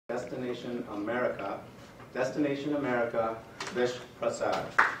Destination America. Destination America, Vish Prasad.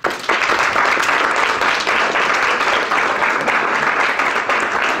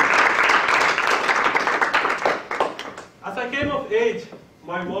 As I came of age,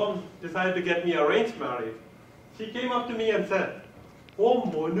 my mom decided to get me arranged marriage. She came up to me and said, "Oh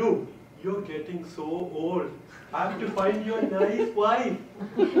Monu, you're getting so old. I have to find you a nice wife."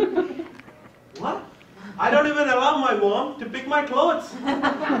 What? I don't even allow my mom to pick my clothes.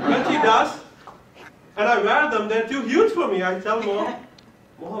 When she does, and I wear them, they're too huge for me. I tell mom,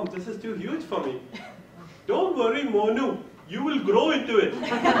 "Mom, this is too huge for me." "Don't worry, Monu, you will grow into it."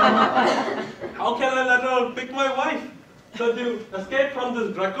 How can I let her pick my wife? So to escape from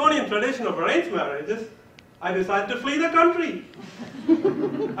this draconian tradition of arranged marriages, I decided to flee the country.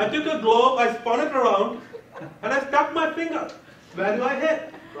 I took a globe, I spun it around, and I stuck my finger. Where do I hit?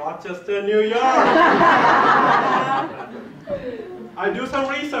 Rochester, New York. I do some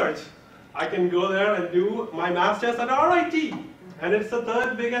research. I can go there and do my master's at RIT, and it's the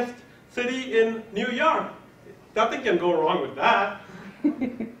third biggest city in New York. Nothing can go wrong with that.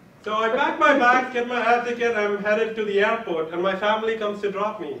 So I pack my bags, get my air ticket, I'm headed to the airport, and my family comes to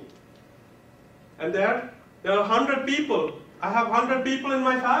drop me. And there are 100 people. I have 100 people in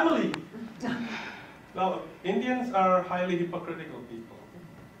my family. Now, Indians are highly hypocritical people.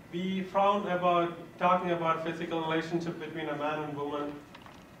 We frown about talking about physical relationship between a man and woman,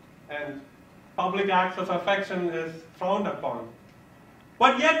 and public acts of affection is frowned upon.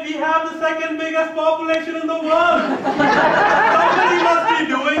 But yet we have the second biggest population in the world. Somebody must be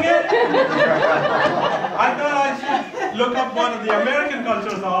doing it. I thought I should look up what the American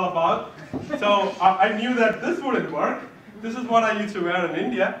culture is all about. So I knew that this wouldn't work. This is what I used to wear in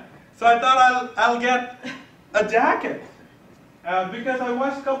India. So I thought I'll get a jacket. Because I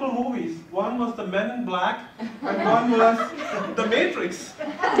watched a couple movies. One was The Men in Black, and one was The Matrix.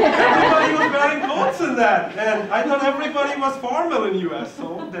 Everybody was wearing coats in that, and I thought everybody was formal in US. So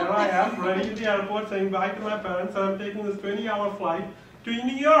there I am, ready at the airport, saying bye to my parents, and I'm taking this 20-hour flight to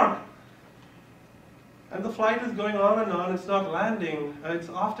New York. And the flight is going on and on, it's not landing. It's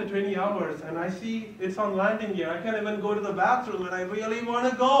after 20 hours, and I see it's on landing gear. I can't even go to the bathroom, and I really want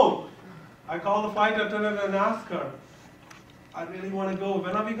to go. I call the flight attendant and ask her, "I really want to go.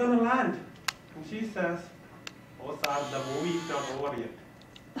 When are we going to land?" And she says, "Oh, sir, the movie is not over yet."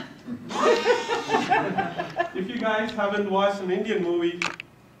 If you guys haven't watched an Indian movie,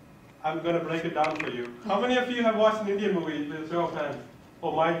 I'm going to break it down for you. How many of you have watched an Indian movie? With a show of hands.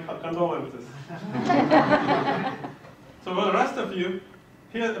 Oh, my condolences. So for the rest of you,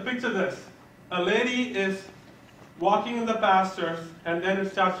 here, picture this. A lady is walking in the pastures, and then it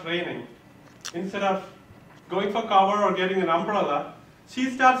starts raining. Instead of going for cover or getting an umbrella, she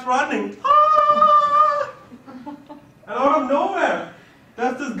starts running. Ah! And out of nowhere,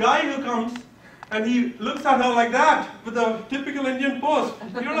 there's this guy who comes, and he looks at her like that, with a typical Indian pose.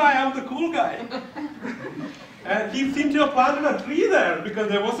 Here I am, the cool guy. And he seemed to have planted a tree there, because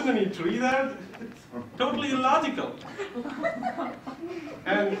there wasn't any tree there. It's totally illogical.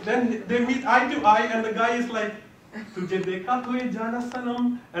 And then they meet eye to eye, and the guy is like, "Tujhe dekha koi jana sanam?"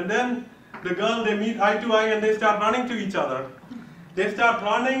 And then the girl, they meet eye to eye, and they start running to each other. They start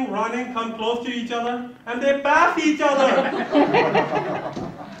running, come close to each other, and they pass each other.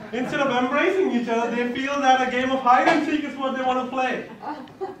 Instead of embracing each other, they feel that a game of hide and seek is what they want to play.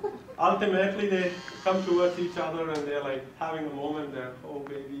 Ultimately, they come towards each other, and they're like having a moment there. "Oh,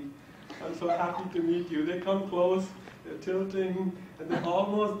 baby, I'm so happy to meet you." They come close, they're tilting, and they're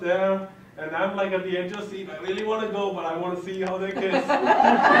almost there. And I'm like at the edge of the seat. I really want to go, but I want to see how they kiss.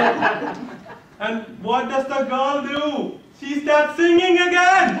 And what does the girl do? She starts singing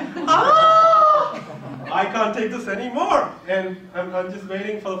again. Ah! I can't take this anymore. And I'm just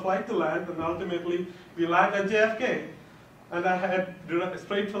waiting for the flight to land, and ultimately we land at JFK. And I head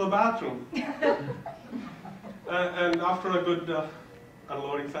straight for the bathroom. And after a good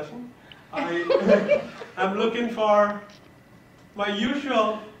unloading session, I'm looking for my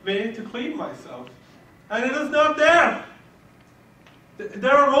usual way to clean myself. And it is not there.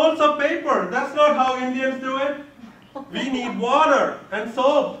 There are rolls of paper. That's not how Indians do it. We need water and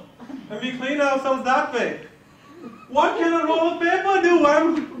soap, and we clean ourselves that way. What can a roll of paper do?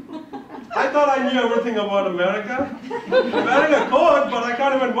 I thought I knew everything about America. I'm wearing a coat, but I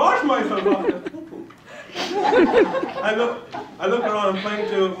can't even wash myself after pooping. I look around, I'm playing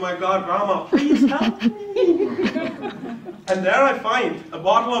to my god grandma, "Please help me." And there I find a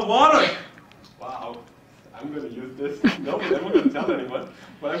bottle of water. Wow, I'm going to use this. No, I'm not going to tell anyone,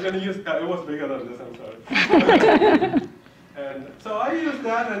 but I'm going to use, it was bigger than this, I'm sorry. And so I use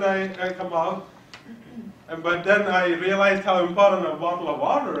that, and I come out, But then I realized how important a bottle of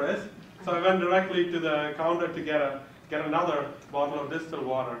water is, so I went directly to the counter to get another bottle of distilled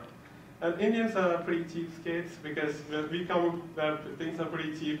water. And Indians are pretty cheapskates because we come where things are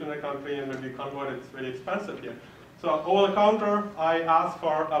pretty cheap in the country, and when we convert, it's very expensive here. So over the counter, I asked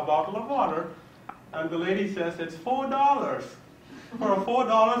for a bottle of water, and the lady says it's $4. For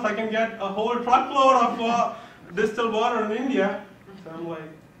 $4, I can get a whole truckload of distilled water in India. So I'm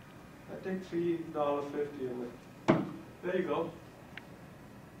like, I take $3.50, and like, there you go.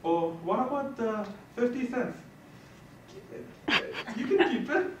 Oh, what about 50 cents? You can keep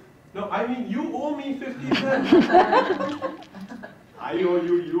it. No, I mean, you owe me 50 cents. I owe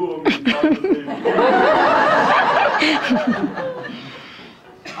you, you owe me. Not the same.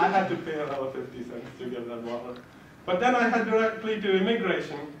 I had to pay another 50 cents to get that water. But then I head directly to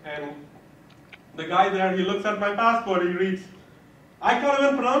immigration, and the guy there, he looks at my passport, he reads, I can't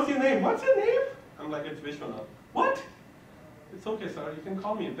even pronounce your name. What's your name? I'm like, it's Vishwanath. What? It's okay, sir, you can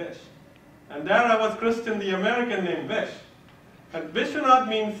call me Vish. And there I was christened the American name Vish. And Vishwanath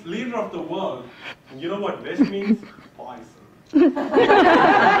means leader of the world. And you know what Vish means? Poison.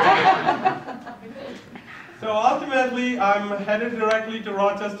 So ultimately, I'm headed directly to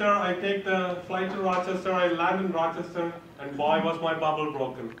Rochester. I take the flight to Rochester. I land in Rochester, and boy, was my bubble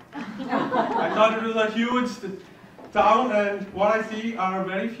broken. I thought it was a huge town, and what I see are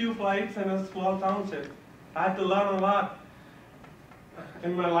very few flights in a small township. I had to learn a lot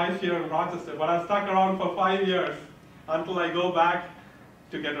in my life here in Rochester, but I stuck around for 5 years until I go back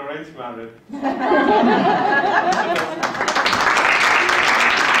to get arranged marriage.